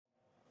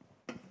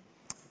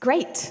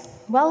Great.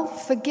 Well,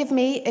 forgive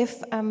me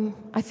if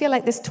I feel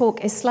like this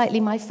talk is slightly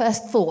my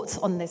first thoughts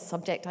on this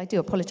subject. I do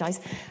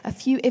apologise. A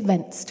few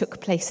events took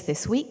place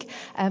this week,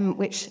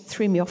 which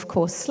threw me off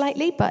course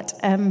slightly, but,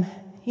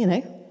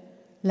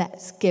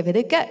 let's give it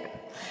a go.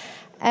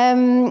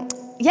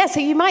 So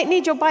you might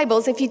need your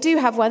Bibles if you do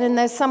have one, and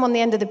there's some on the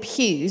end of the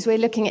pews. We're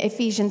looking at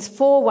Ephesians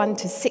 4, 1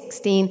 to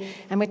 16,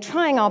 and we're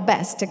trying our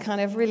best to kind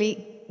of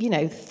really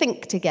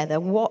think together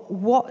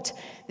what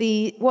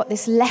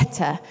this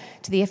letter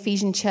to the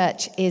Ephesian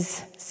church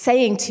is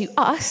saying to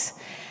us.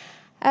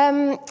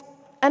 And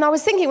I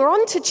was thinking, we're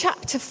on to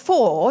chapter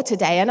 4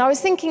 today, and I was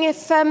thinking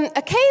if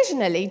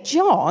occasionally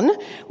John,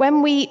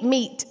 when we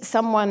meet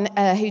someone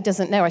who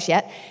doesn't know us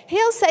yet,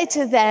 he'll say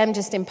to them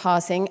just in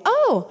passing,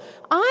 "Oh,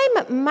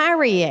 I'm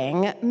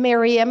marrying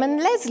Miriam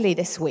and Leslie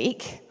this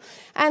week."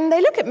 And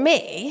they look at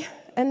me,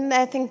 and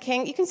they're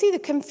thinking, you can see the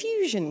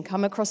confusion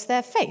come across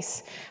their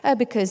face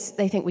because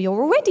they think, well,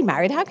 you're already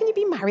married. How can you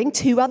be marrying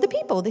two other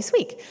people this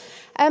week?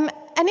 And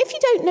if you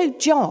don't know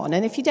John,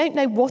 and if you don't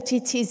know what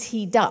it is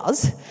he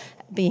does,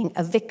 being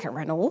a vicar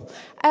and all,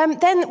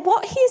 then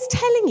what he is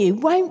telling you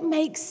won't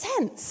make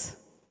sense.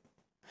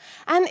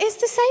 And it's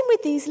the same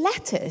with these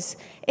letters.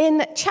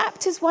 In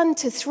chapters 1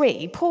 to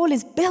 3, Paul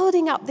is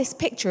building up this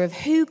picture of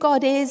who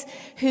God is,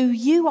 who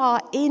you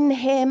are in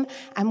him,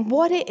 and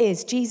what it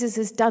is Jesus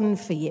has done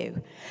for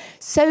you.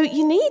 So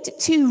you need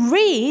to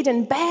read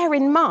and bear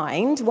in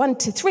mind 1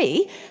 to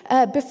 3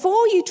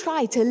 before you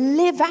try to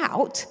live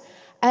out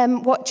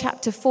what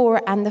chapter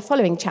 4 and the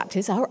following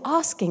chapters are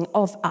asking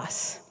of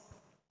us.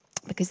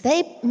 Because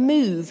they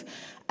move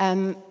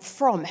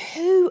from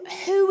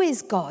who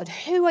is God,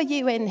 who are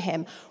you in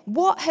him,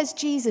 what has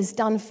Jesus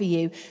done for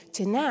you,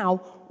 to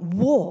now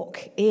walk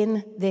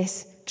in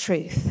this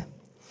truth.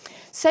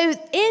 So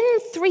in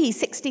 3,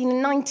 16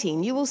 and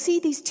 19, you will see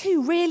these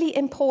two really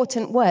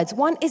important words.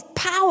 One is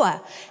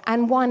power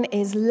and one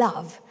is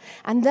love.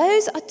 And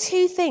those are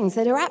two things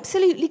that are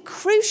absolutely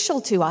crucial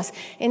to us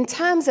in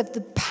terms of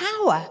the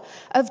power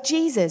of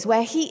Jesus,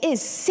 where he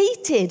is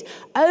seated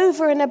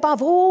over and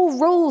above all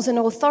rules and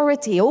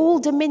authority, all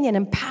dominion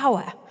and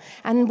power.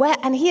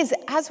 And he is,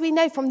 as we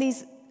know from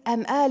these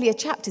earlier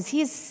chapters, he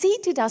has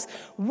seated us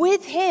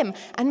with him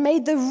and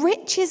made the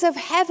riches of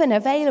heaven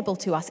available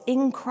to us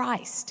in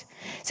Christ.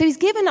 So he's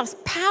given us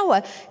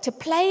power to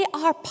play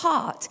our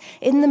part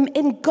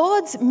in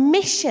God's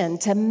mission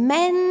to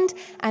mend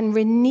and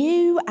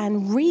renew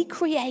and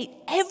recreate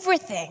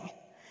everything.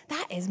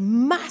 That is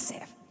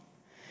massive.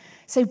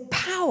 So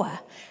power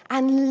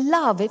and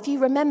love, if you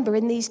remember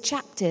in these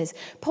chapters,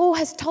 Paul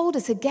has told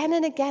us again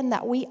and again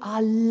that we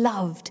are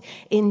loved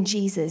in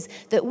Jesus,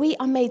 that we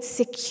are made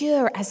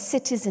secure as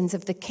citizens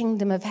of the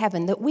kingdom of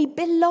heaven, that we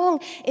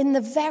belong in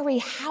the very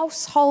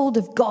household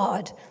of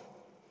God.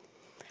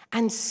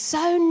 And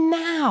so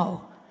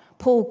now,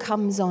 Paul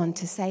comes on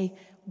to say,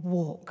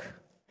 walk.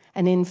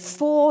 And in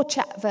 4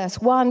 verse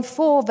 1,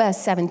 4 verse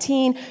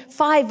 17,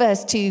 5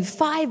 verse 2,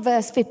 5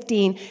 verse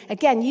 15,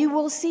 again, you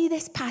will see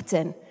this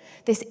pattern,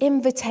 this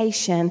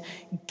invitation,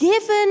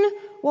 given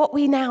what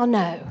we now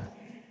know.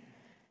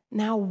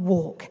 Now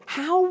walk.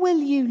 How will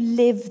you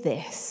live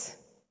this?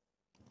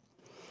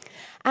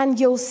 And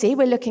you'll see,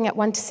 we're looking at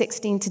 1 to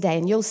 16 today,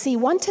 and you'll see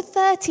 1 to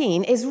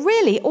 13 is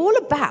really all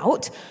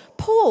about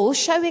Paul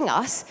showing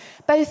us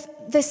both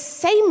the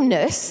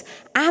sameness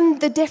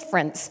and the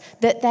difference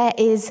that there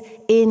is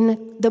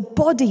in the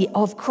body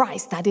of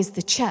Christ, that is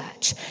the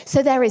church.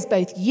 So there is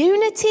both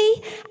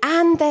unity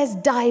and there's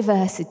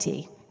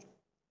diversity.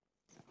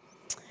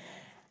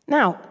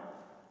 Now,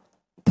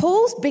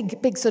 Paul's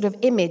big sort of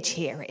image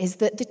here is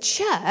that the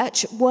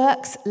church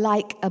works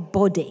like a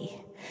body.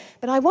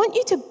 But I want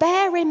you to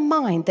bear in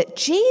mind that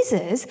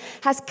Jesus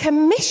has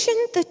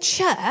commissioned the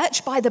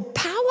church by the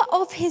power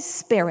of his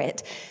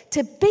Spirit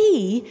to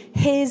be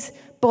his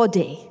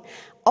body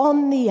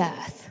on the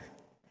earth,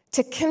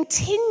 to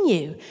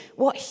continue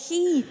what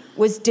he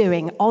was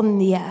doing on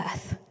the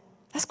earth.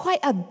 That's quite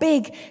a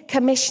big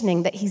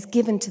commissioning that he's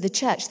given to the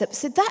church.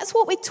 So that's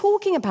what we're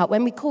talking about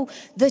when we call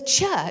the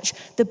church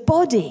the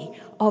body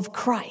of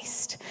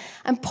Christ.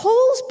 And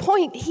Paul's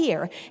point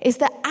here is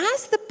that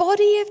as the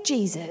body of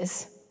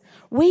Jesus,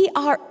 we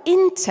are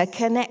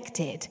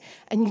interconnected,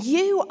 and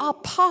you are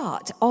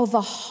part of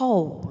a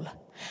whole.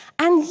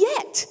 And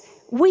yet,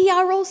 we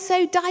are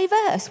also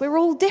diverse. We're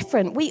all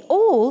different. We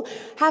all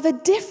have a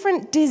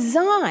different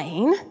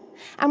design,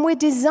 and we're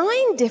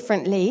designed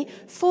differently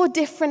for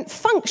different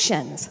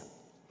functions.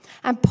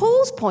 And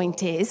Paul's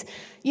point is,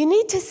 you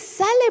need to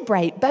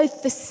celebrate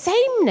both the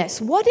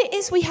sameness, what it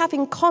is we have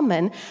in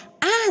common,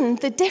 and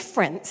the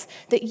difference,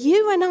 that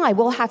you and I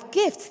will have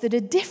gifts that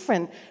are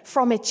different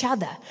from each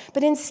other.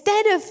 But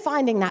instead of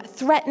finding that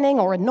threatening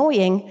or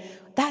annoying,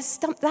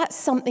 that's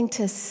something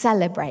to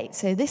celebrate.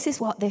 So this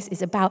is what this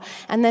is about.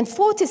 And then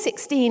 4 to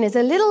 16 is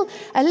a little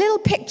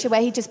picture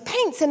where he just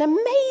paints an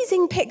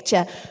amazing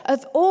picture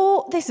of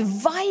all this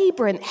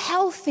vibrant,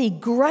 healthy,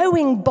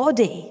 growing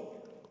body.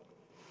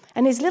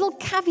 And his little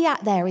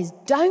caveat there is,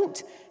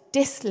 don't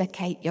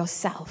dislocate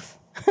yourself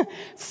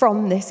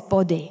from this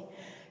body.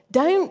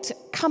 Don't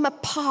come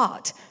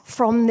apart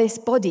from this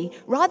body.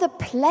 Rather,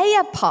 play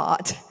a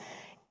part.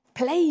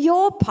 Play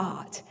your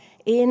part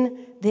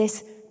in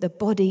this, the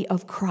body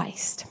of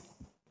Christ.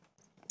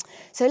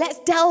 So let's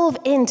delve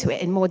into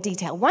it in more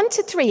detail.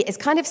 1-3 is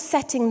kind of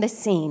setting the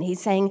scene.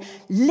 He's saying,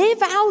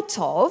 live out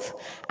of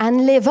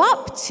and live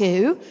up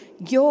to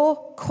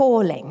your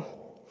calling.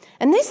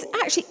 And this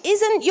actually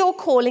isn't your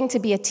calling to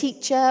be a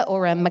teacher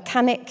or a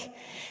mechanic.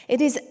 It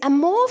is a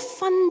more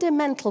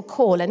fundamental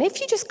call. And if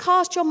you just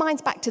cast your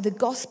minds back to the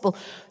gospel,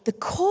 the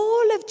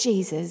call of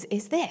Jesus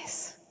is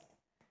this: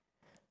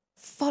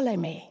 follow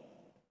me.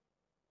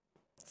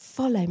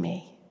 Follow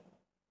me.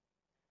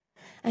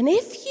 And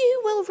if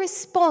you will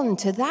respond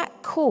to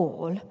that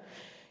call,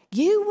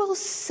 you will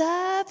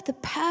serve the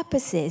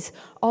purposes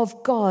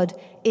of God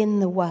in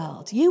the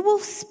world. You will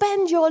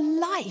spend your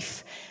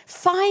life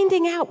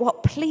finding out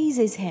what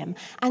pleases him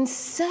and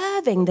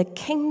serving the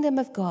kingdom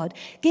of God,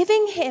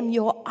 giving him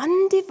your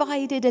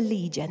undivided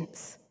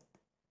allegiance.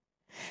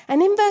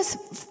 And in verse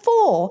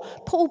 4,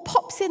 Paul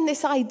pops in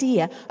this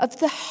idea of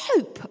the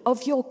hope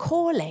of your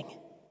calling.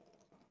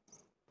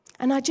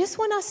 And I just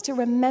want us to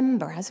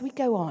remember as we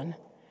go on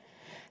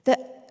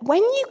that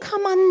when you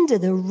come under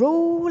the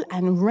rule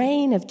and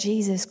reign of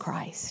Jesus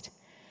Christ,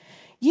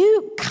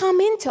 you come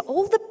into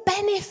all the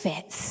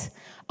benefits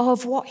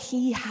of what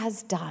he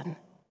has done.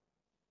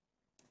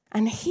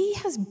 And he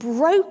has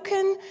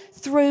broken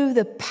through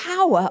the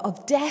power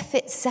of death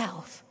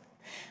itself.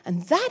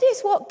 And that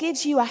is what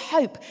gives you a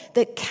hope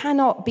that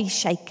cannot be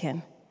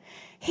shaken.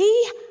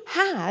 He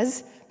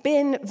has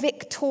been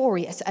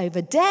victorious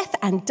over death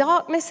and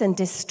darkness and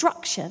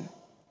destruction.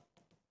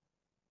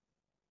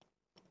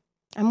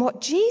 And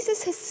what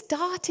Jesus has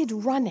started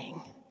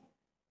running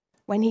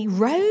when he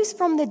rose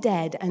from the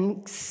dead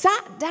and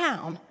sat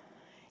down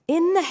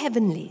in the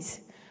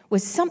heavenlies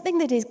was something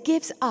that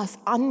gives us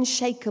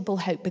unshakable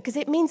hope, because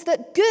it means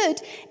that good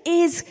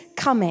is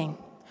coming.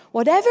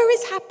 Whatever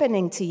is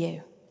happening to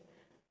you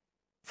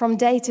from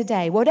day to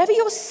day, whatever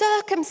your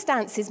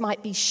circumstances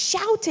might be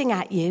shouting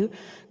at you,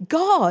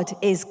 God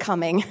is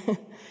coming.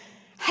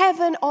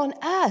 Heaven on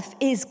earth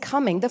is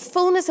coming. The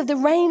fullness of the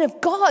reign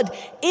of God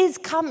is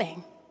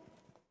coming.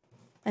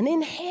 And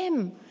in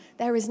him,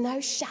 there is no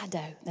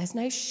shadow, there's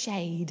no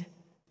shade.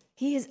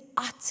 He is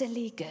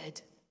utterly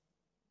good.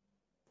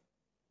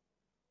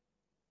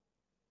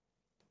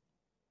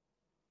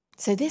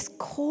 So this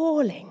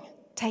calling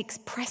takes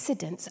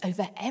precedence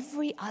over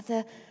every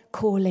other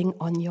calling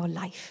on your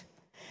life.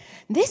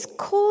 This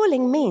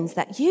calling means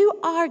that you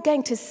are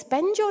going to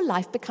spend your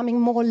life becoming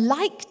more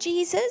like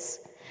Jesus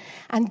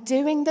and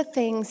doing the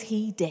things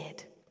he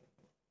did.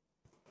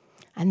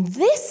 And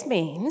this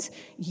means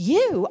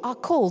you are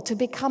called to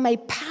become a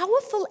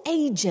powerful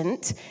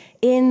agent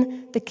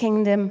in the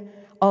kingdom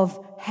of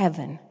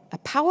heaven, a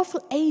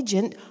powerful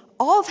agent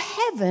of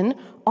heaven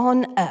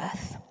on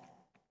earth.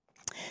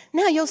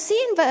 Now, you'll see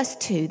in verse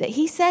 2 that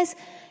he says,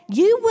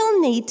 you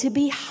will need to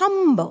be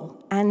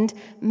humble and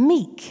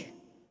meek,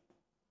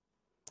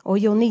 or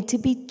you'll need to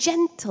be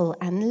gentle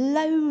and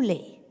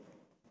lowly.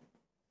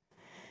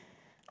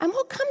 And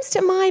what comes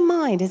to my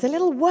mind is a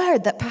little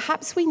word that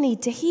perhaps we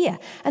need to hear.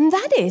 And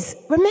that is,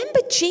 remember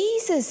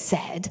Jesus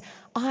said,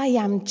 I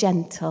am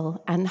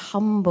gentle and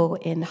humble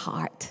in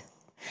heart.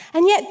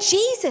 And yet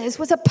Jesus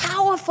was a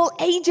powerful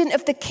agent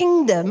of the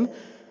kingdom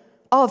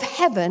of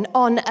heaven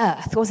on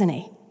earth, wasn't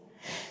he?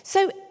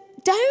 So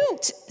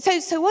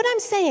what I'm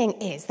saying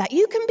is that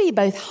you can be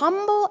both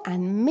humble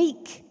and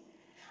meek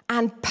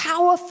and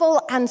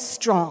powerful and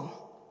strong.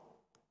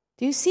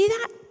 Do you see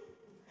that?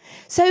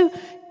 So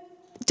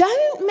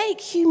don't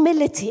make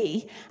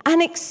humility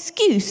an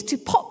excuse to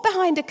pop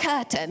behind a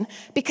curtain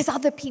because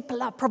other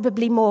people are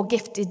probably more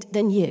gifted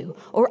than you,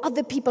 or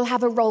other people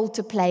have a role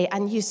to play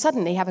and you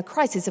suddenly have a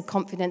crisis of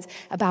confidence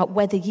about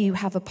whether you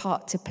have a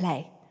part to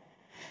play.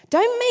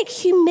 Don't make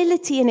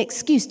humility an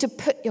excuse to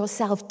put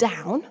yourself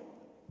down,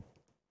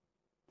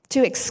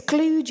 to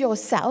exclude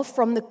yourself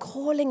from the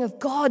calling of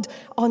God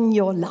on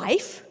your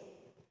life.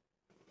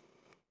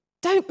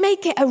 Don't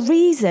make it a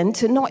reason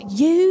to not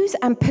use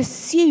and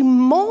pursue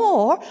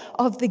more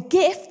of the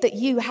gift that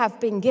you have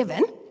been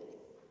given.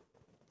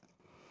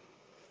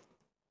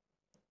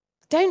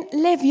 Don't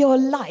live your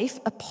life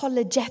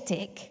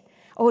apologetic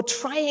or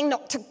trying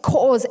not to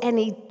cause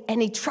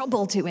any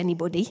trouble to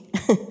anybody.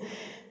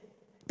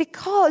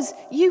 Because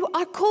you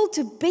are called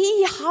to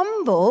be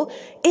humble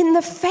in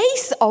the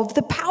face of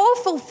the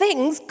powerful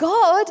things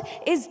God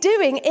is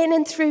doing in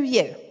and through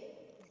you.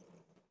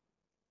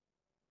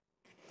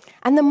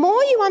 And the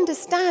more you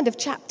understand of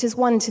chapters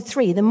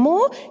 1-3, the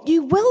more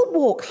you will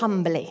walk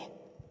humbly.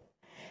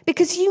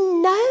 Because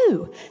you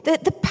know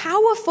that the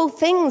powerful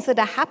things that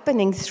are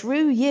happening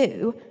through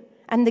you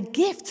and the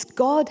gifts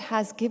God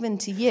has given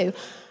to you,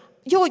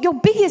 your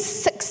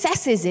biggest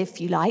successes,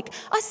 if you like,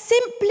 are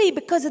simply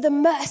because of the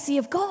mercy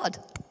of God.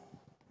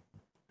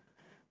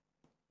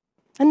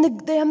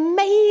 And the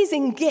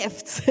amazing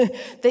gifts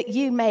that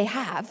you may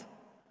have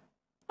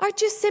are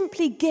just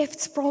simply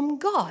gifts from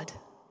God.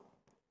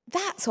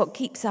 That's what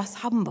keeps us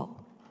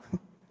humble.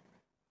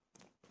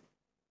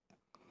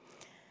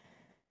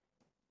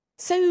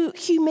 So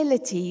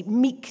humility,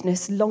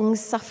 meekness,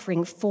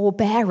 long-suffering,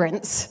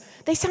 forbearance,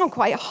 they sound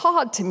quite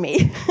hard to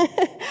me.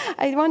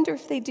 I wonder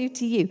if they do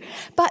to you.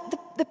 But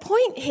the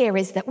point here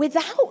is that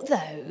without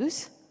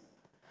those,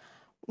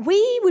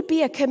 we would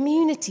be a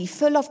community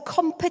full of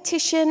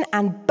competition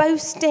and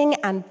boasting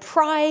and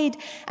pride,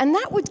 and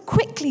that would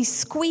quickly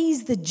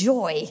squeeze the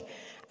joy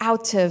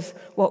out of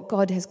what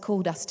God has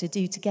called us to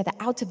do together,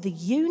 out of the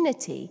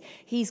unity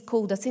he's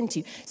called us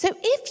into. So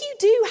if you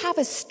do have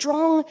a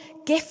strong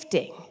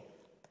gifting,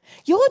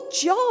 your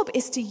job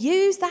is to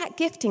use that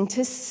gifting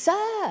to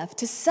serve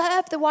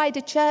the wider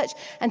church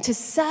and to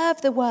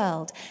serve the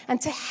world and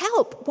to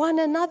help one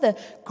another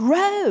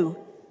grow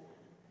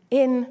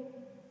in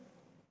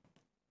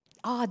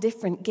our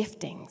different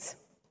giftings.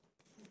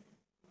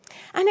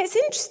 And it's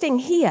interesting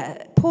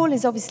here, Paul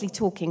is obviously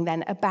talking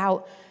then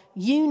about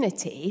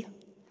unity,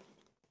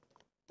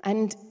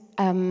 and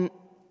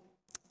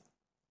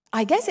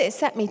I guess it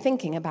set me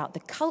thinking about the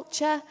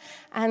culture,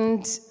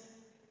 and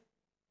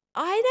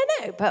I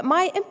don't know, but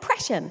my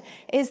impression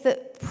is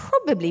that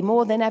probably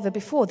more than ever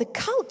before, the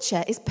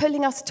culture is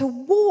pulling us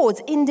towards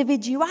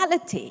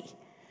individuality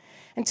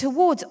and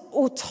towards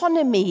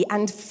autonomy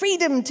and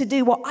freedom to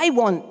do what I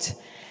want.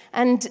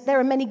 And there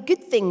are many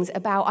good things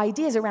about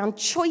ideas around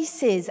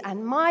choices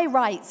and my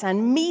rights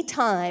and me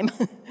time.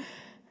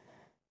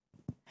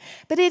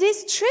 But it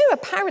is true,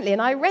 apparently,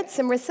 and I read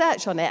some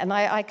research on it, and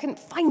I couldn't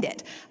find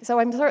it. So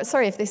I'm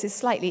sorry if this is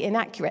slightly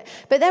inaccurate.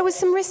 But there was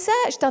some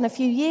research done a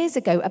few years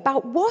ago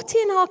about what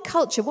in our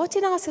culture, what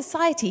in our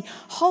society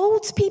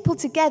holds people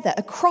together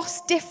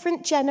across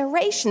different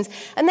generations.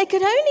 And they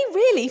could only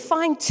really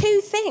find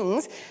two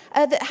things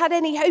that had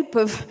any hope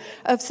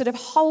of sort of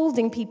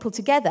holding people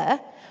together.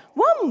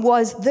 One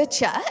was the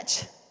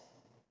church,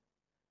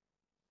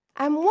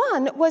 and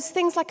one was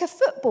things like a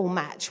football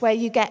match where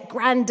you get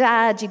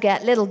Grandad, you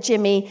get little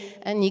Jimmy,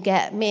 and you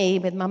get me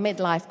with my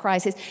midlife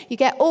crisis. You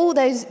get all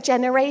those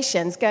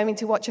generations going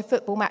to watch a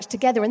football match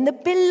together, and the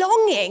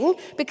belonging,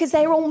 because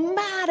they're all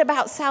mad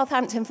about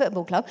Southampton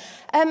Football Club,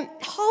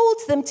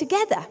 holds them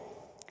together.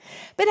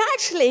 But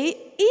actually,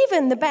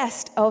 even the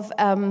best of,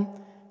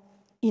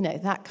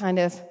 that kind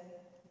of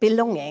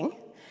belonging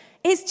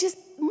is just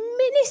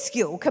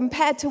minuscule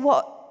compared to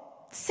what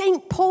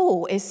St.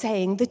 Paul is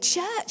saying the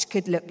church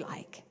could look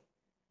like.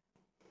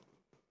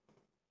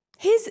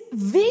 His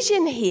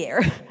vision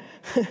here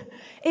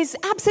is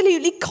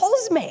absolutely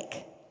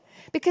cosmic,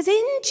 because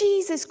in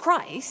Jesus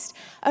Christ,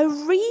 a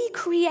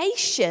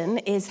recreation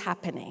is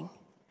happening.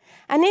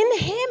 And in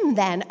him,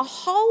 then, a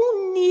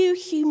whole new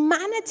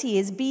humanity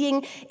is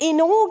being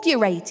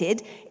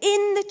inaugurated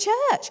in the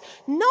church.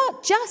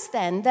 Not just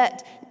then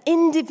that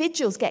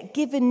individuals get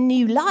given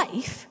new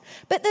life,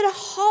 but that a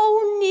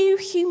whole new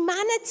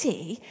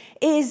humanity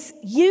is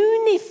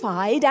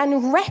unified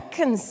and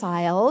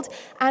reconciled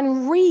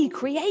and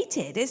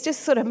recreated. It's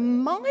just sort of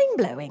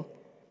mind-blowing.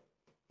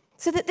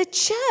 So that the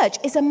church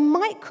is a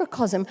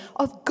microcosm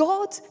of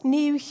God's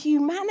new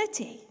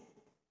humanity.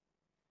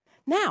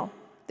 Now,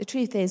 the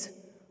truth is,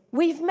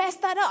 we've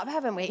messed that up,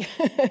 haven't we?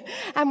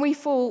 And we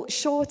fall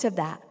short of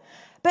that.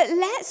 But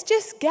let's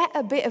just get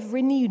a bit of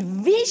renewed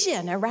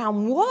vision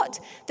around what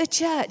the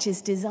church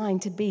is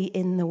designed to be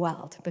in the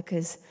world,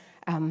 because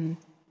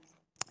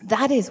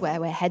that is where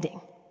we're heading.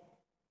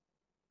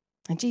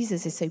 And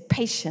Jesus is so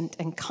patient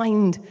and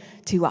kind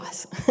to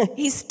us.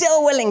 He's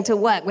still willing to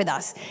work with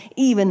us,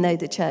 even though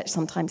the church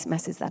sometimes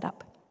messes that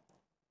up.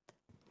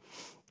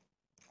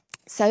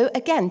 So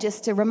again,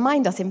 just to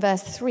remind us in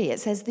verse 3, it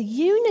says the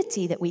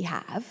unity that we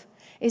have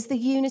is the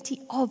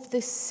unity of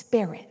the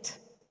Spirit.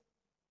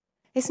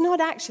 It's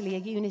not actually a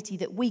unity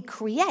that we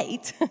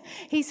create.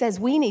 He says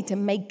we need to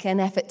make an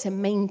effort to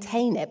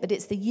maintain it, but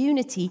it's the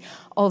unity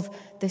of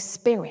the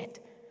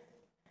Spirit.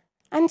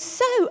 And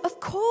so, of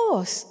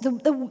course,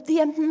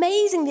 the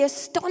amazing, the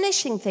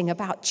astonishing thing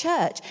about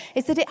church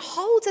is that it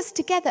holds us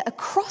together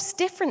across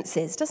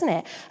differences, doesn't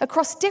it?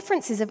 Across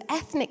differences of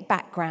ethnic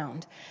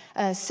background,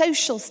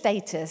 social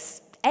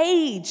status,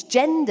 age,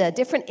 gender,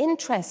 different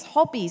interests,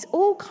 hobbies,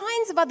 all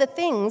kinds of other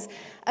things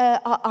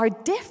are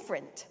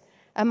different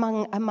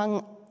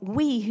among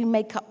we who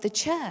make up the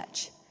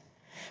church.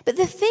 But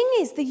the thing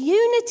is, the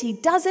unity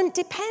doesn't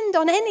depend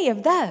on any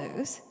of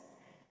those.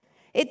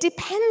 It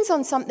depends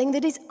on something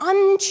that is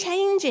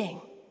unchanging,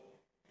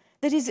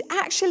 that is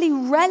actually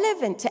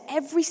relevant to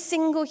every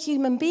single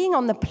human being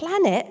on the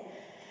planet,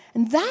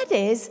 and that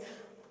is,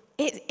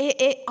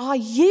 our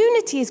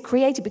unity is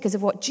created because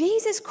of what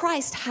Jesus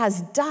Christ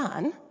has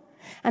done,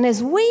 and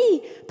as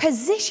we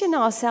position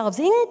ourselves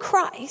in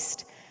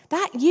Christ,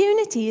 that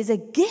unity is a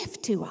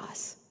gift to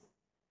us.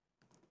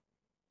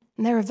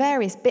 And there are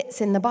various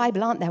bits in the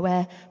Bible, aren't there,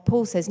 where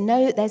Paul says,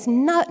 no, there's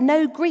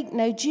no Greek,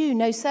 no Jew,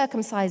 no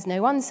circumcised,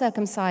 no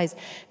uncircumcised,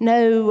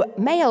 no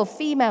male,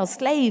 female,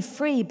 slave,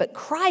 free, but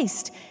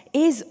Christ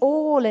is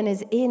all and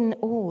is in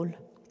all.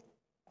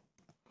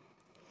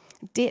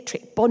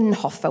 Dietrich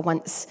Bonhoeffer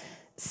once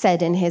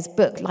said in his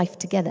book, Life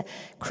Together,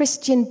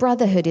 Christian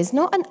brotherhood is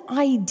not an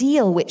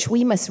ideal which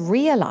we must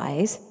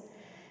realize.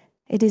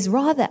 It is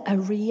rather a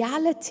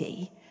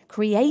reality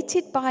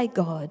created by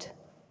God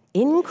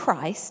in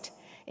Christ,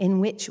 in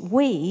which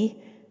we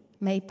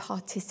may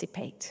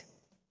participate.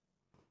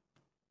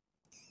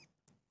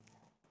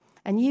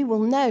 And you will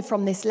know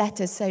from this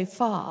letter so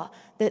far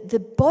that the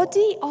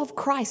body of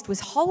Christ was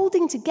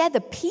holding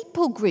together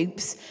people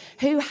groups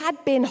who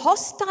had been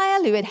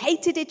hostile, who had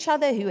hated each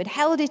other, who had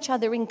held each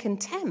other in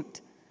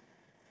contempt.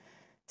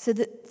 So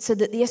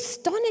that the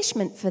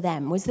astonishment for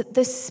them was that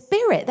the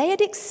Spirit, they had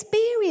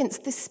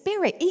experienced the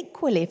Spirit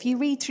equally if you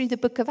read through the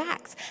book of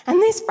Acts. And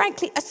this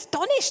frankly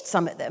astonished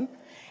some of them.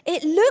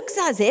 It looks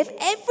as if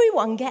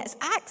everyone gets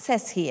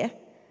access here.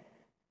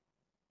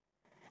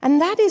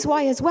 And that is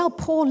why as well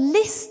Paul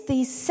lists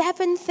these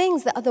 7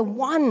 things that are the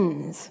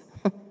ones.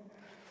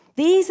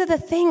 These are the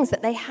things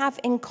that they have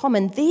in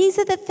common. These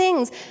are the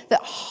things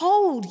that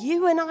hold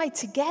you and I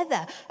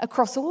together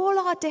across all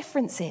our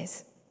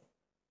differences.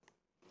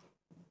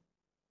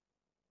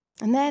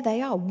 And there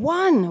they are,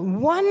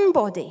 one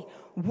body,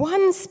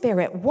 one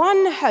Spirit,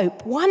 one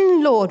hope,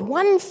 one Lord,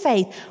 one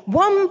faith,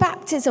 one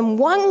baptism,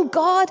 one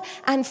God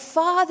and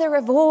Father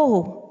of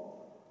all.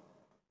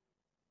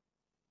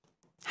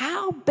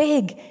 How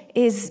big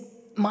is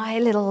my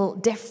little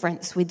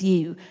difference with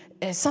you?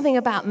 Something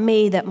about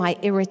me that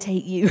might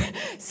irritate you.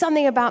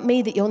 Something about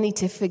me that you'll need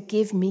to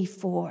forgive me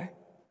for.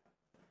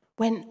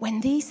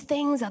 When these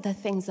things are the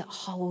things that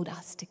hold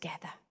us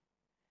together.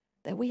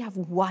 That we have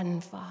one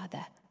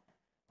Father.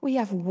 We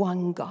have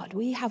one God.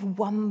 We have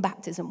one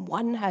baptism,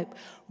 one hope,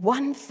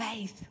 one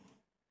faith,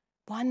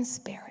 one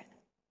Spirit.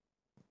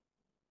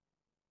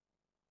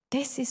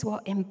 This is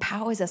what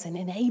empowers us and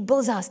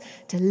enables us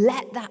to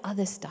let that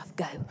other stuff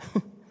go.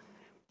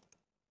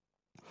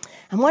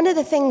 And one of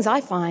the things I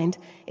find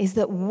is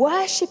that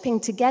worshiping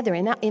together,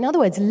 in other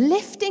words,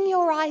 lifting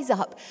your eyes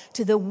up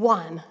to the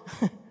one,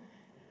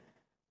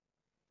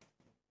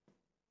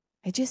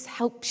 it just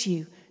helps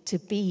you to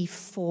be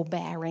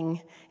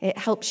forbearing. It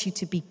helps you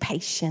to be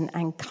patient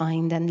and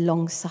kind and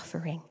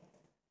long-suffering.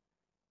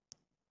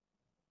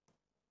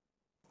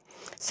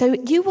 So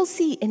you will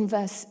see in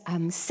verse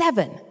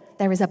 7,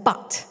 there is a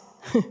but.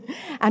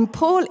 And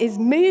Paul is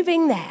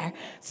moving there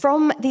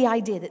from the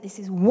idea that this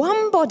is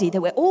one body, that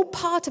we're all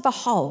part of a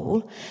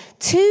whole,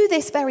 to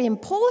this very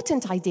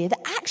important idea that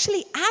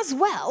actually as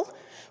well,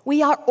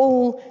 we are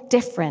all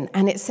different.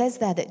 And it says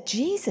there that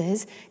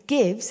Jesus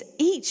gives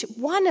each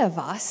one of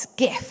us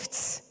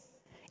gifts.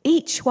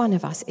 Each one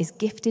of us is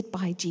gifted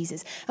by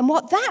Jesus. And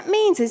what that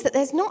means is that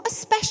there's not a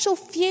special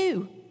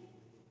few.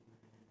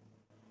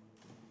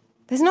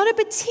 There's not a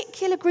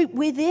particular group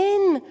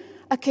within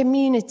a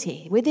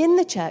community, within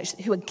the church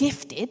who are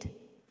gifted.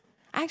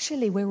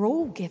 Actually, we're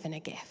all given a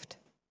gift.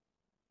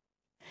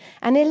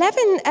 And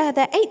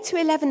 8 to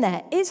 11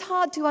 there is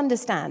hard to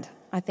understand,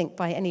 I think,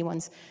 by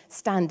anyone's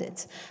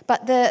standards.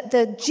 But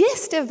the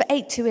gist of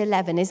 8 to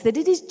 11 is that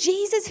it is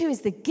Jesus who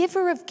is the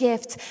giver of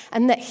gifts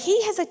and that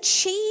he has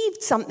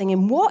achieved something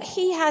in what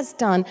he has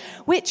done,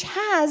 which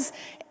has,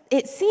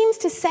 it seems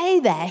to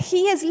say there,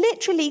 he has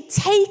literally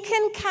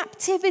taken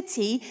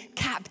captivity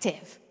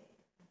captive.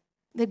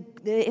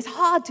 It's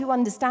hard to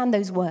understand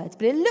those words,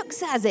 but it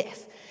looks as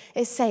if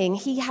it's saying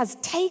he has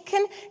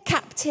taken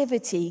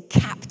captivity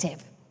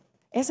captive.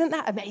 Isn't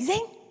that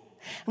amazing?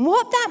 And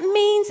what that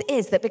means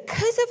is that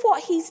because of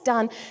what he's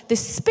done, the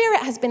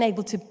Spirit has been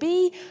able to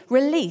be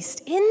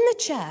released in the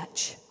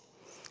church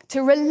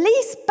to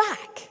release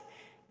back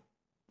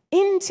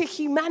into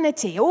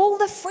humanity all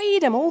the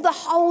freedom, all the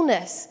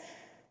wholeness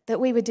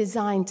that we were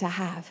designed to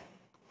have.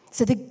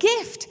 So the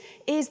gift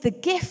is the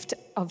gift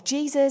of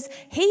Jesus.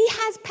 He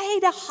has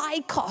paid a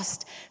high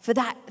cost for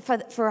that,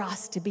 for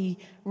us to be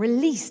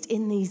released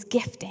in these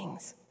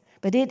giftings.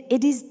 But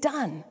it is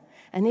done.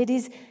 And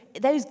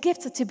those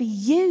gifts are to be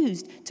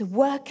used to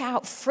work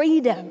out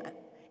freedom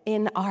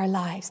in our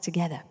lives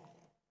together.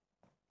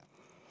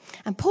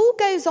 And Paul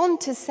goes on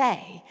to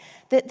say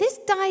that this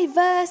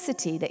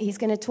diversity that he's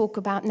going to talk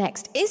about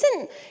next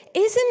isn't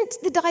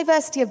the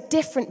diversity of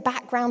different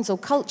backgrounds or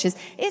cultures.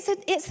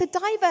 It's the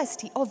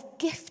diversity of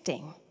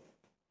gifting.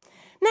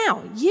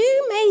 Now,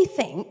 you may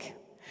think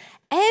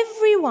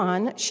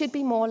everyone should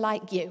be more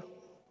like you.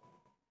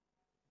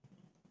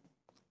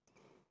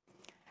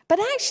 But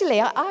actually,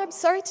 I'm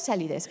sorry to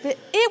tell you this, but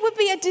it would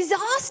be a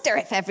disaster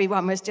if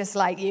everyone was just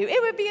like you.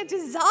 It would be a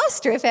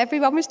disaster if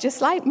everyone was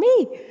just like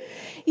me.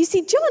 You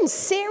see, John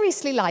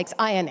seriously likes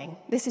ironing.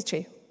 This is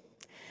true.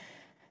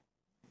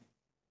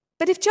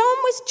 But if John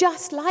was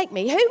just like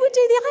me, who would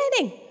do the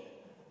ironing?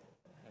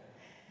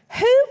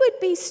 Who would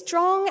be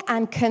strong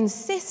and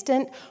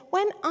consistent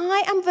when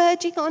I am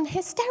verging on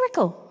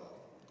hysterical?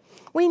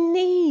 We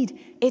need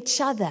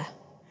each other.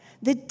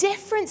 The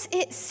difference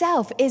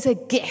itself is a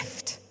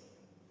gift.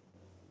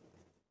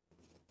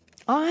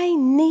 I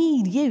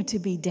need you to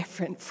be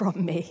different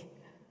from me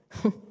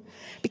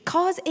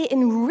because it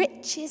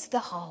enriches the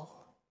whole.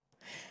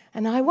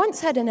 And I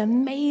once heard an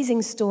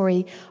amazing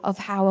story of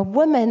how a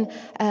woman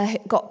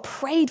got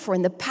prayed for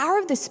in the power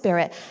of the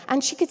Spirit,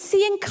 and she could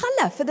see in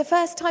color for the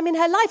first time in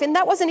her life, and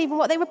that wasn't even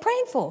what they were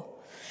praying for.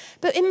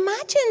 But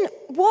imagine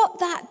what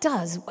that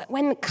does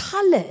when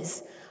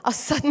colors are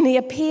suddenly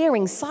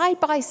appearing side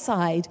by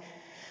side.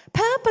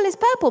 Purple is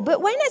purple,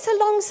 but when it's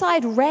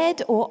alongside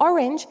red or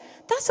orange,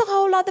 that's a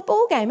whole other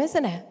ballgame,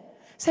 isn't it?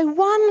 So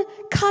one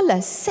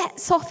colour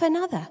sets off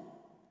another.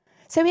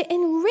 So it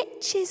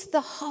enriches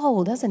the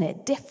whole, doesn't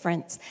it?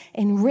 Difference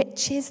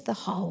enriches the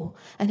whole.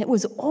 And it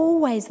was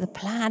always the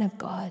plan of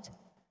God.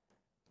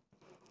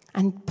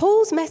 And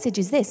Paul's message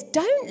is this: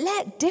 don't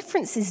let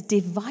differences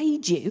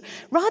divide you.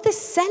 Rather,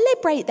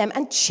 celebrate them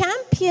and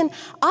champion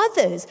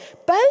others,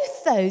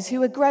 both those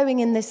who are growing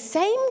in the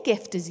same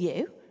gift as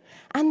you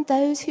and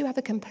those who have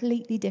a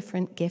completely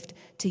different gift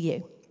to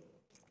you.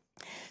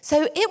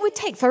 So it would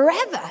take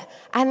forever,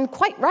 and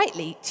quite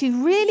rightly,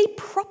 to really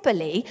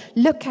properly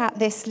look at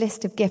this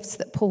list of gifts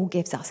that Paul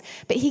gives us.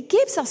 But he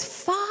gives us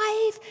 5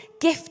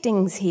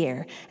 giftings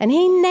here, and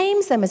he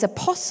names them as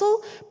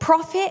apostle,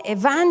 prophet,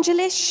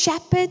 evangelist,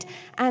 shepherd,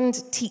 and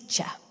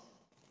teacher.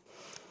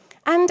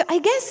 And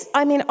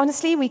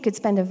honestly, we could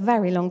spend a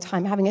very long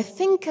time having a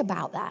think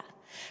about that.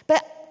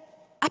 But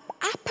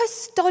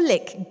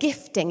apostolic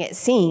gifting, it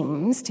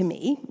seems to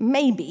me,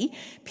 maybe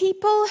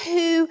people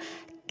who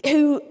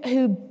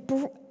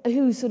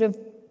sort of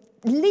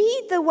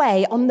lead the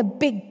way on the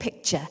big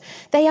picture.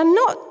 They are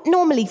not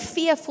normally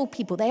fearful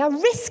people. They are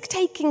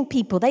risk-taking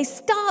people. They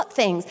start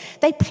things.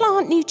 They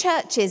plant new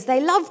churches. They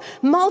love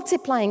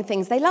multiplying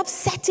things. They love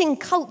setting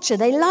culture.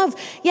 They love,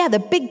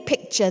 the big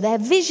picture. They're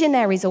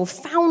visionaries or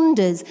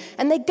founders.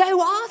 And they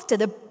go after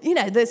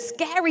the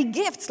scary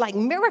gifts like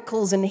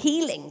miracles and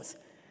healings.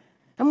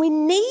 And we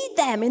need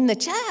them in the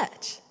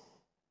church.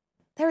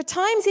 There are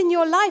times in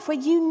your life where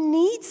you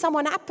need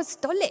someone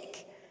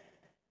apostolic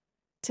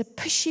to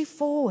push you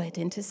forward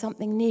into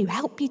something new,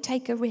 help you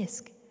take a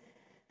risk.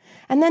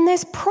 And then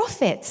there's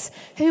prophets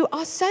who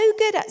are so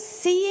good at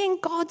seeing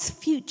God's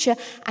future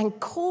and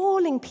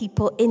calling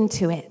people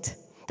into it.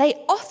 They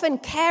often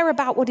care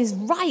about what is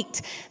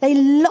right. They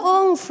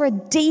long for a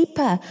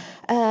deeper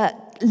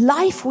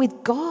life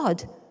with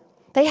God.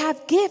 They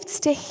have gifts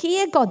to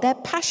hear God. They're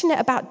passionate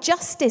about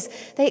justice.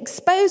 They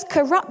expose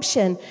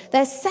corruption.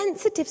 They're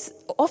sensitive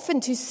often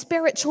to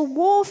spiritual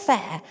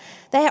warfare.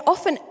 They're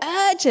often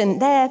urgent.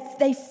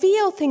 They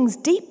feel things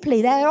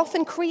deeply. They're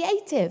often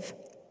creative.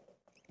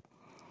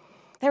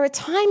 There are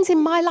times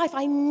in my life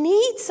I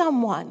need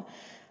someone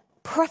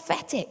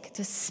prophetic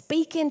to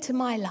speak into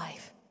my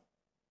life.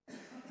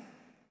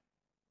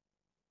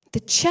 The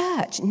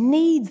church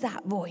needs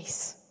that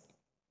voice.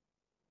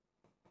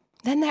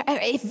 Then there are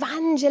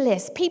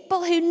evangelists,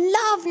 people who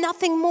love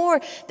nothing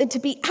more than to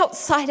be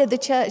outside of the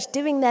church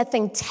doing their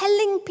thing,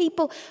 telling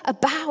people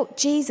about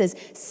Jesus,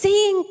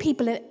 seeing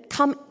people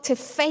come to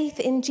faith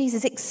in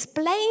Jesus,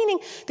 explaining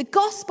the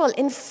gospel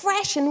in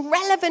fresh and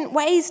relevant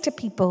ways to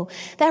people.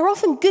 They're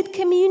often good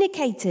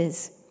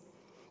communicators.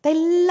 They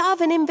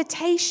love an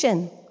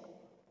invitation.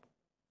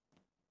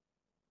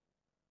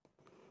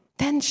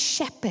 Then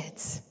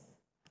shepherds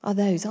are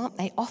those, aren't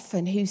they,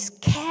 often, who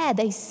care,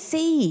 they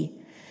see.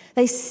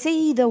 They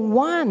see the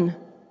one.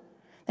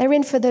 They're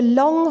in for the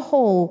long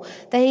haul.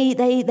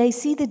 They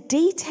see the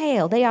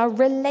detail. They are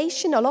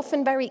relational,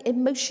 often very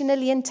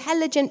emotionally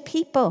intelligent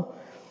people.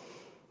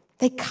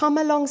 They come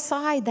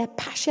alongside. They're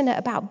passionate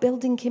about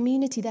building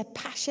community. They're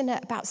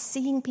passionate about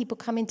seeing people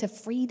come into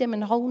freedom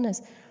and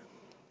wholeness.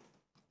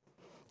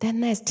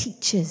 Then there's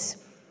teachers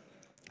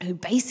who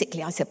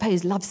basically, I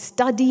suppose, love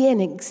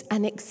studying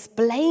and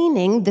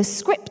explaining the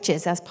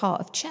scriptures as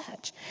part of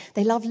church.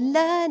 They love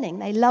learning.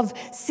 They love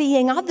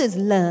seeing others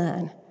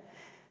learn.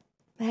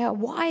 They are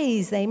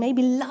wise. They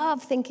maybe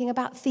love thinking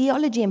about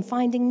theology and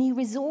finding new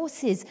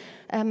resources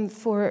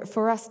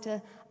for us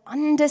to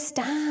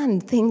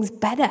understand things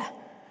better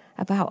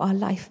about our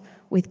life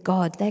with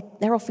God.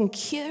 They're often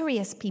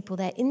curious people.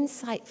 They're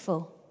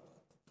insightful.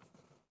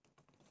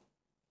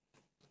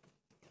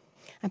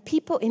 And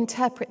people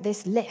interpret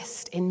this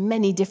list in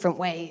many different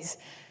ways.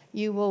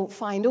 You will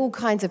find all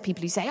kinds of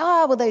people who say,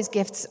 those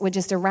gifts were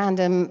just a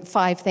random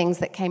 5 things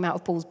that came out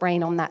of Paul's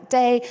brain on that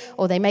day.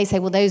 Or they may say,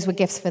 those were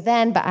gifts for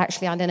then, but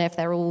actually I don't know if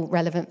they're all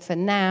relevant for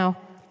now.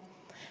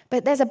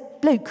 But there's a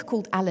bloke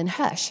called Alan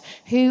Hirsch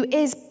who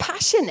is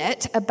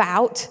passionate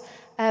about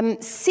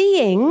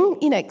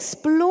seeing,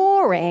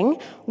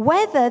 exploring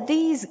whether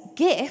these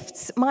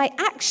gifts might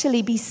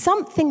actually be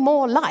something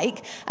more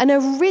like an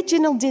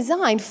original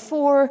design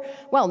for,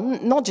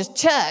 not just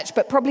church,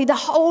 but probably the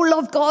whole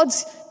of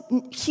God's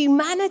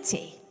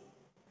humanity.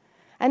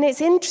 And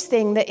it's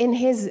interesting that in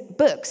his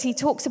books, he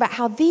talks about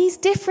how these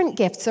different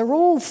gifts are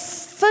all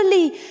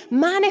fully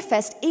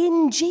manifest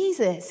in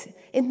Jesus,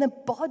 in the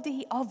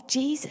body of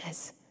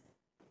Jesus.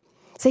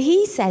 So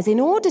he says, in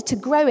order to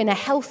grow in a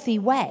healthy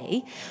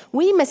way,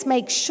 we must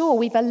make sure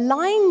we've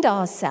aligned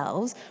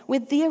ourselves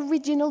with the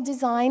original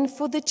design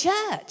for the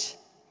church.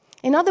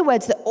 In other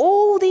words, that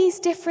all these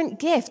different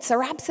gifts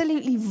are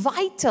absolutely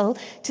vital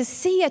to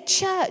see a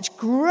church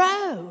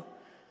grow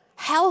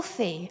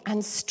healthy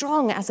and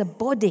strong as a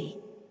body.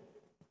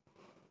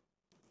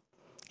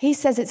 He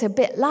says it's a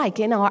bit like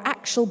in our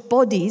actual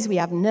bodies, we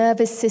have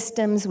nervous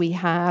systems, we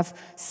have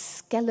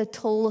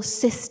skeletal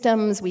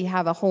systems, we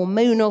have a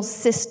hormonal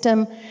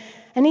system.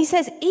 And he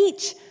says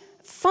each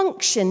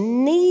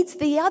function needs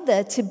the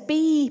other to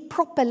be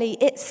properly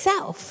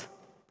itself.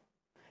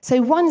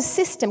 So one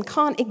system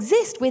can't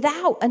exist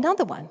without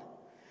another one.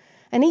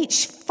 And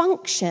each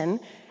function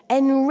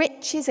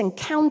enriches and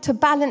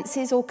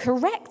counterbalances or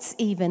corrects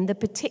even the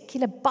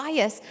particular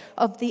bias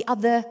of the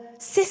other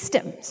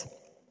systems.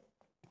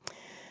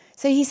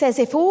 So he says,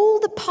 if all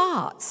the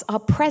parts are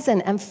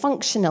present and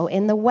functional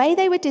in the way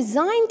they were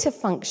designed to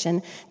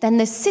function, then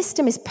the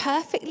system is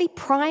perfectly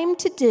primed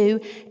to do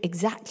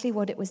exactly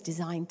what it was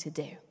designed to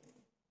do.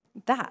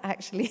 That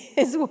actually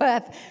is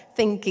worth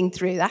thinking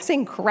through. That's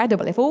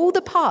incredible. If all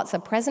the parts are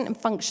present and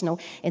functional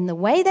in the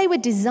way they were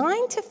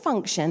designed to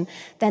function,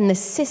 then the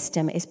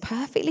system is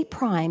perfectly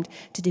primed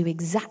to do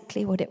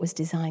exactly what it was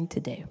designed to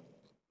do.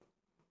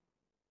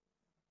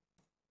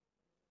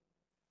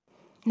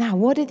 Now,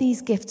 what are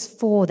these gifts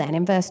for then?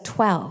 In verse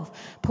 12,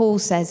 Paul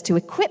says to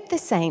equip the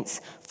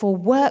saints for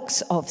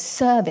works of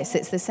service.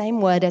 It's the same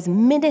word as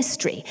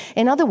ministry.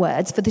 In other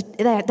words,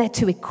 they're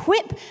to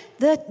equip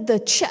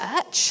the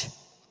church.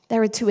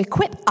 They're to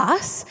equip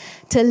us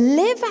to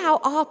live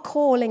out our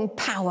calling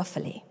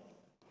powerfully,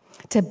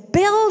 to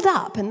build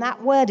up, and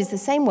that word is the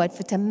same word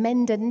for to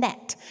mend a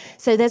net.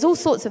 So there's all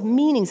sorts of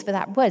meanings for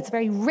that word. It's a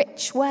very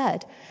rich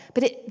word.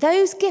 But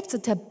those gifts are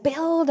to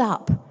build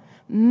up,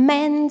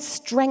 mend,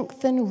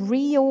 strengthen,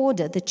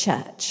 reorder the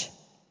church.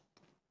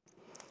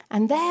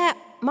 And there,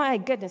 my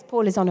goodness,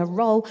 Paul is on a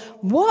roll.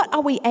 What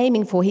are we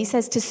aiming for? He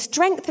says to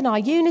strengthen our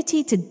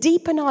unity, to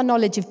deepen our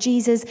knowledge of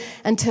Jesus,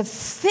 and to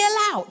fill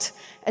out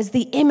as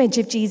the image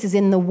of Jesus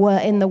in the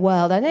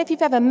world. I don't know if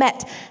you've ever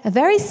met a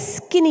very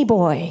skinny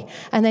boy,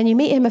 and then you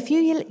meet him a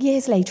few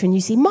years later, and you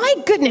see, my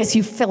goodness,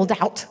 you filled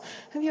out.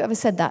 Have you ever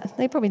said that?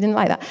 They probably didn't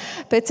like that.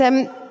 But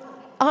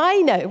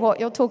I know what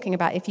you're talking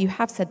about if you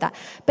have said that.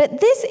 But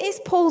this is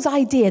Paul's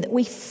idea, that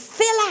we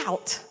fill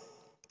out.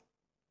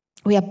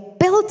 We are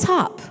built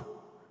up.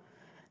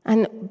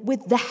 And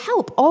with the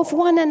help of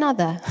one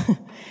another,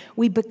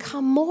 we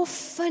become more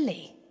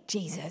fully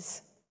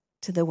Jesus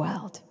to the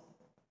world.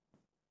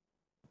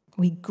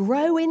 We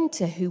grow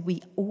into who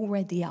we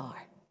already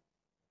are.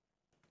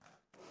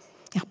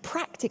 Now,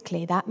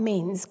 practically, that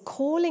means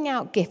calling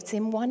out gifts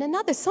in one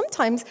another.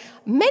 Sometimes,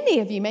 many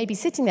of you may be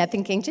sitting there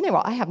thinking, do you know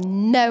what? I have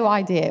no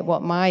idea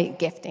what my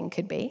gifting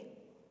could be.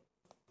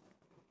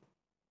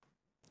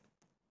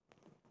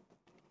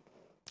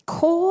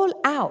 Call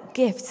out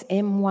gifts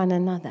in one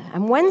another.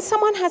 And when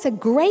someone has a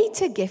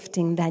greater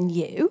gifting than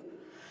you,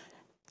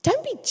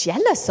 don't be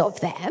jealous of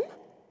them,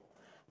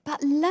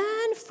 but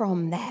learn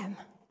from them.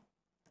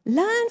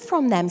 Learn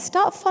from them.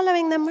 Start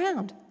following them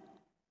around.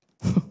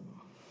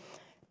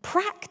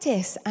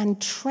 Practice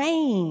and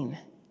train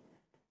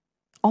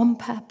on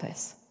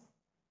purpose.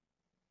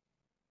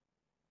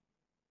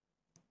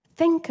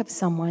 Think of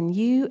someone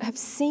you have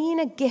seen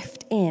a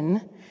gift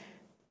in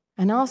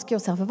and ask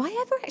yourself, have I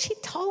ever actually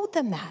told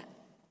them that?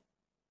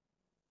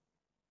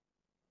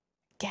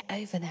 Get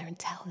over there and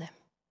tell them.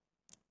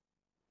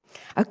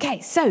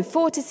 Okay, so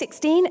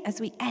 4-16 as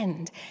we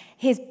end.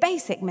 His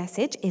basic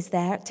message is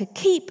there to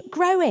keep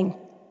growing.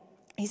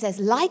 He says,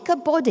 like a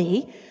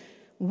body,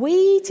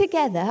 we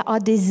together are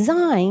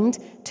designed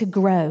to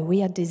grow.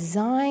 We are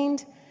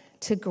designed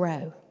to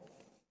grow.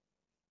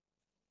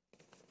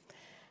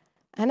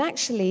 And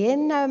actually,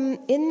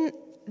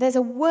 there's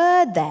a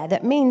word there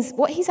that means,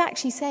 what he's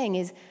actually saying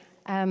is,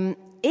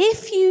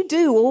 if you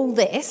do all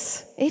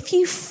this, if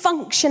you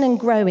function and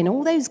grow in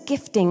all those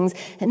giftings,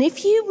 and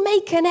if you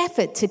make an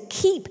effort to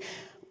keep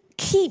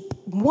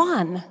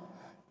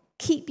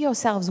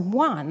yourselves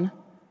one,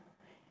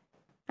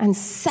 and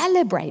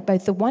celebrate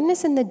both the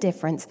oneness and the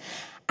difference,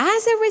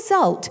 as a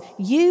result,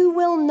 you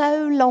will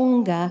no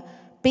longer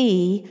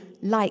be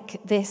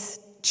like this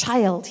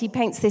child. He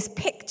paints this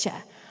picture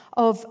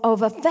of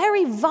a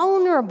very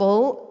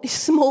vulnerable,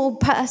 small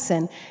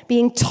person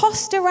being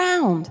tossed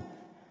around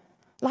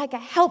like a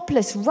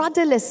helpless,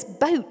 rudderless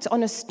boat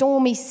on a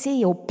stormy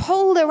sea, or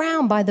pulled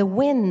around by the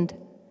wind.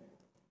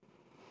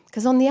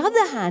 Because on the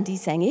other hand,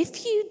 he's saying,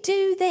 if you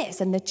do this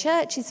and the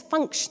church is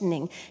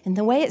functioning in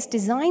the way it's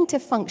designed to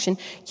function,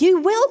 you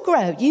will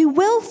grow, you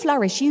will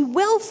flourish, you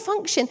will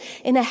function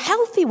in a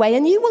healthy way,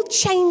 and you will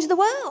change the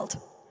world.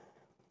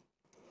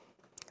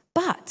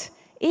 But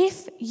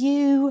if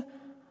you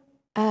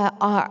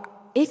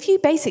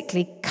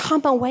basically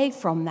come away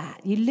from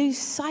that, you lose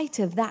sight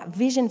of that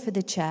vision for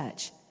the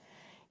church,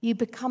 you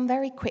become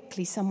very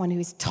quickly someone who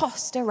is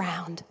tossed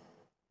around.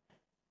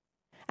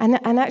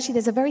 And actually,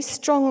 there's a very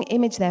strong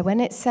image there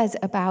when it says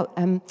about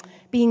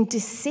being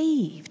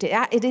deceived.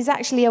 It is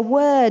actually a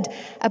word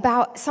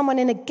about someone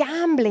in a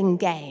gambling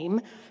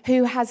game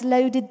who has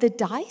loaded the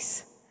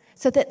dice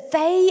so that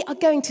they are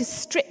going to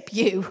strip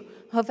you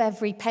of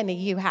every penny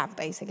you have,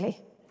 basically.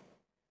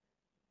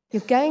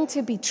 You're going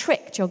to be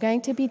tricked. You're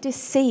going to be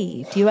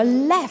deceived. You are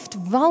left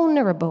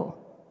vulnerable.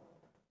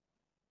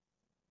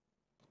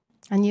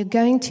 And you're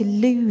going to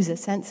lose a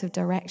sense of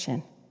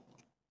direction.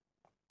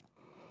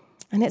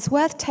 And it's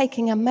worth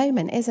taking a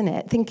moment, isn't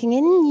it? Thinking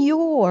in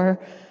your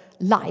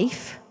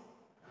life,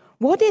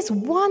 What is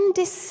one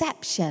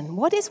deception?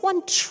 What is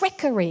one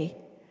trickery?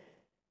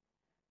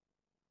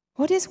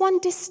 What is one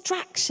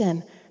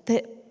distraction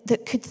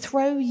that could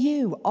throw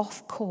you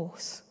off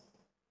course?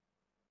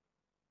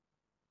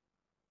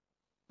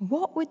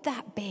 What would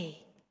that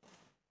be?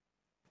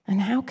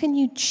 And how can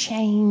you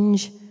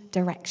change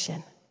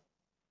direction?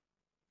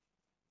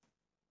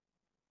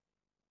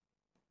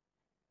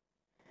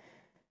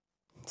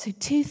 So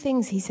 2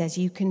 things he says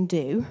you can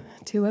do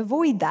to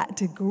avoid that,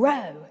 to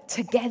grow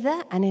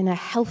together and in a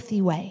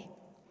healthy way.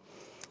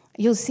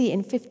 You'll see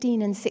in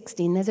 15 and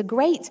 16, there's a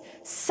great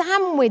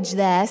sandwich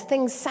there,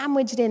 things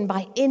sandwiched in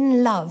by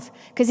in love.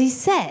 Because he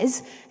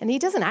says, and he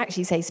doesn't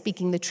actually say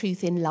speaking the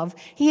truth in love,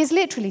 he is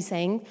literally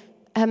saying,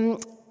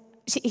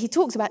 he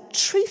talks about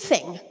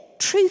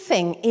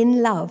truthing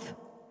in love.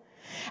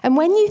 And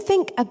when you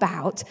think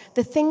about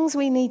the things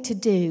we need to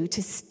do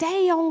to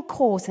stay on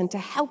course and to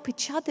help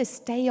each other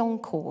stay on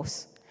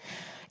course,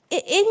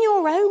 in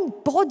your own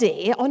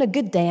body, on a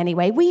good day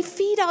anyway, we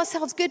feed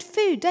ourselves good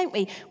food, don't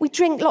we? We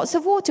drink lots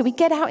of water. We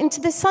get out into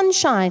the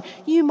sunshine.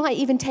 You might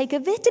even take a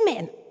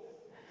vitamin.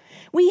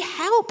 We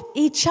help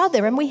each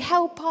other and we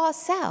help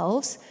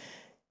ourselves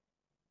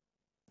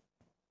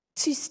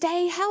to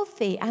stay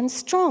healthy and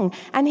strong.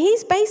 And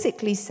he's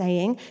basically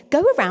saying,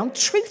 go around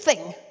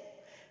truthing.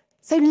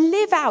 So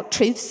live out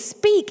truth,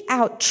 speak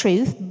out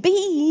truth,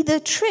 be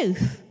the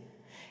truth.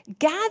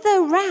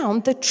 Gather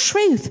round the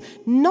truth,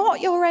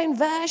 not your own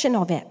version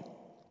of it.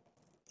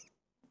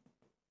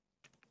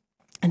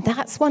 And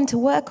that's one to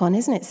work on,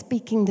 isn't it?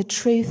 Speaking the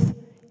truth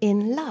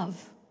in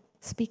love.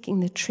 Speaking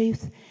the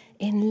truth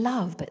in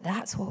love, but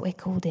that's what we're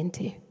called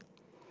into.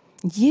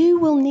 You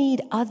will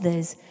need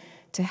others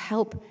to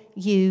help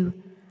you,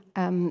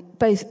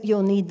 both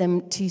you'll need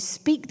them to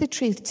speak the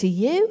truth to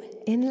you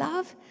in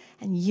love,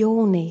 and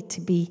you'll need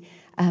to be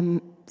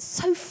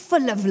so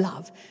full of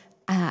love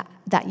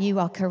that you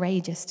are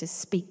courageous to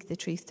speak the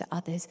truth to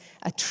others,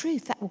 a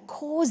truth that will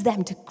cause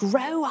them to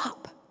grow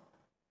up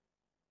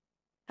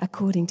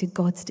according to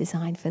God's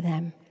design for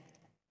them.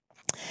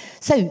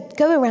 So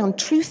go around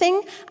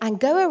truthing and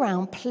go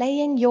around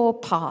playing your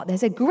part.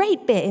 There's a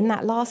great bit in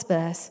that last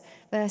verse,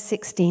 verse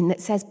 16,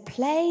 that says,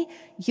 play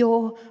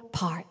your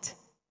part.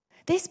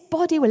 This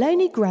body will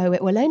only grow,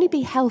 it will only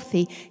be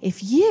healthy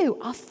if you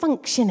are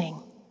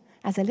functioning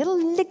as a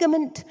little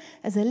ligament,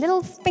 as a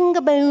little finger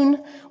bone,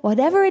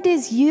 whatever it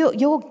is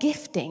your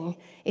gifting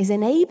is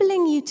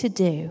enabling you to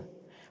do.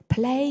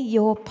 Play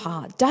your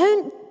part.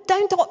 Don't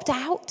opt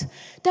out.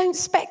 Don't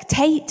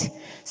spectate.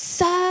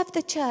 Serve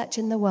the church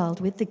and the world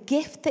with the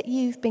gift that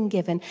you've been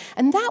given.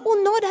 And that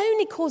will not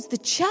only cause the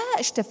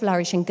church to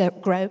flourish and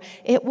grow,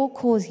 it will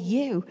cause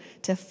you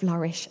to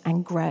flourish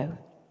and grow.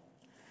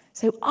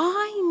 So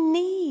I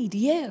need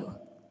you.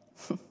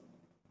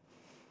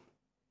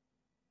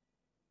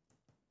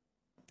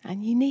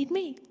 And you need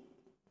me.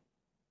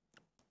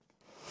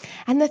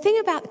 And the thing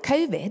about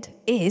COVID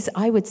is,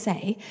 I would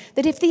say,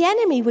 that if the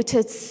enemy were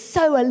to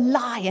sow a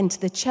lie into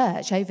the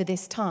church over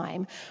this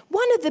time,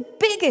 one of the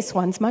biggest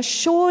ones must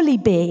surely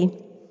be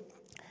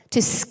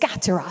to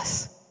scatter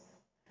us.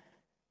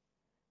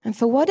 And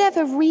for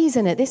whatever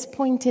reason at this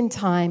point in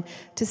time,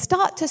 to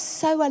start to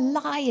sow a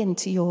lie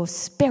into your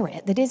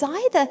spirit that is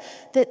either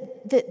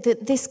that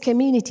this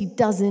community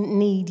doesn't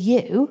need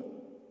you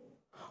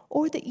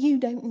or that you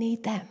don't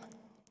need them.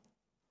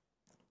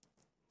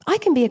 I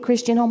can be a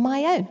Christian on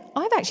my own.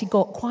 I've actually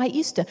got quite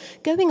used to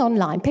going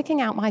online, picking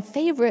out my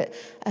favorite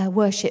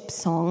worship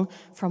song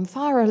from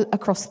far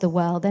across the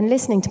world and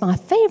listening to my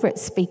favorite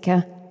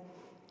speaker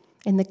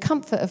in the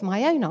comfort of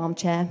my own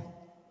armchair.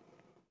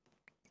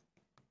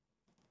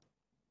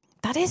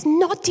 That is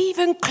not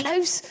even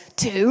close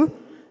to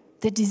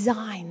the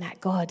design that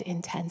God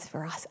intends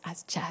for us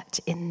as church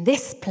in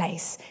this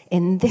place,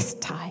 in this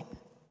time.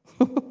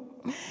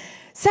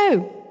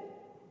 So,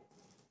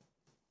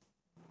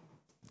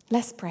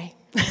 let's pray.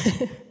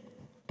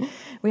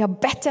 We are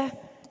better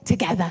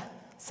together,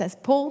 says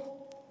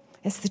Paul.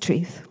 It's the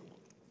truth.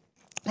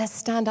 Let's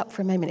stand up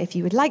for a moment if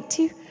you would like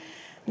to.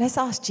 Let's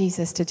ask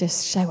Jesus to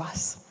just show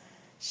us.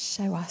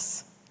 Show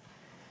us.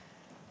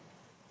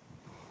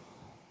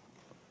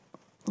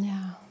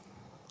 Yeah.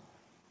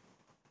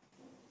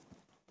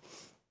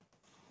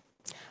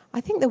 I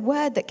think the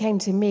word that came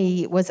to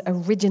me was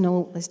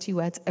original. There's 2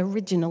 words,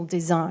 original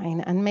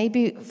design. And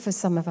maybe for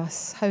some of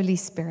us, Holy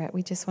Spirit,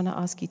 we just want to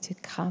ask you to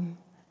come.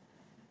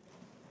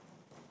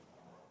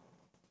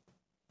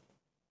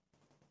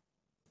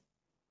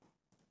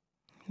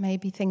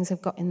 Maybe things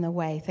have got in the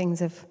way. Things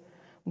have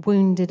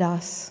wounded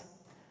us.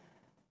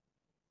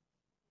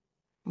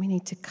 We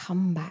need to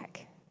come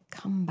back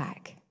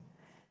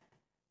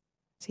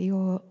to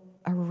your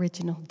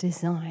original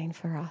design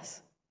for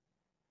us.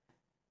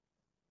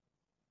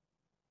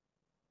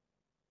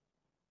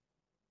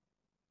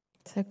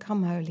 So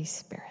come, Holy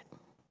Spirit,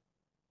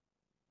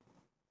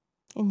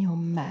 in your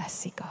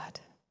mercy, God.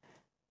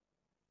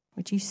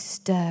 Would you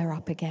stir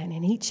up again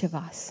in each of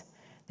us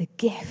the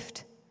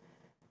gift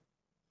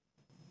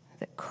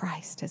that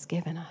Christ has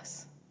given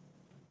us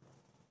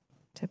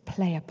to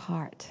play a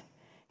part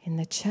in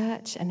the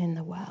church and in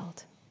the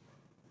world,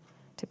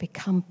 to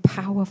become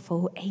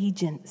powerful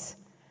agents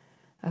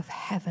of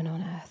heaven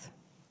on earth.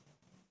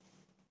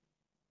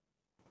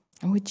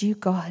 And would you,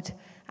 God,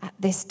 at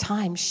this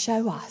time,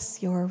 show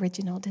us your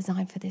original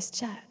design for this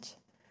church,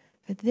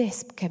 for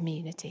this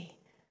community,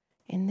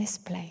 in this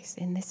place,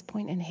 in this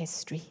point in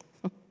history.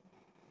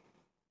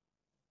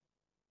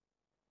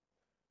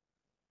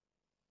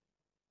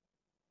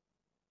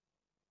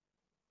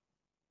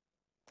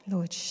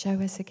 Lord, show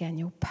us again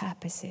your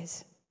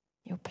purposes,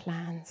 your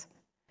plans,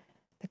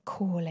 the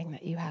calling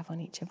that you have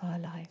on each of our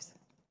lives.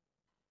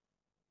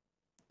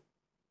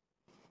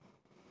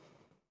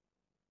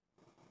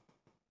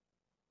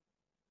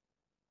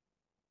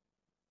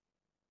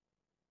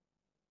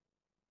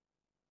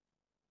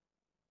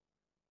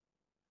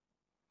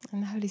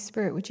 And the Holy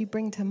Spirit, would you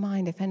bring to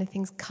mind if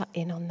anything's cut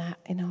in on that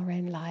in our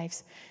own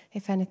lives,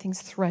 if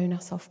anything's thrown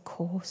us off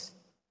course?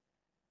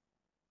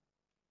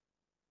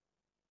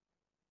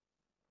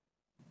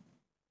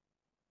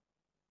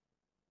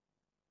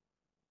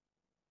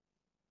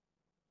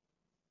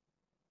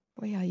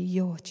 We are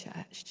your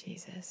church,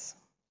 Jesus.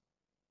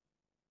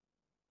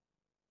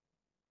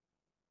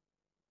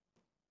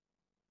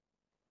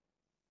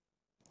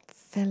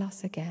 Fill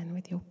us again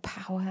with your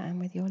power and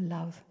with your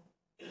love.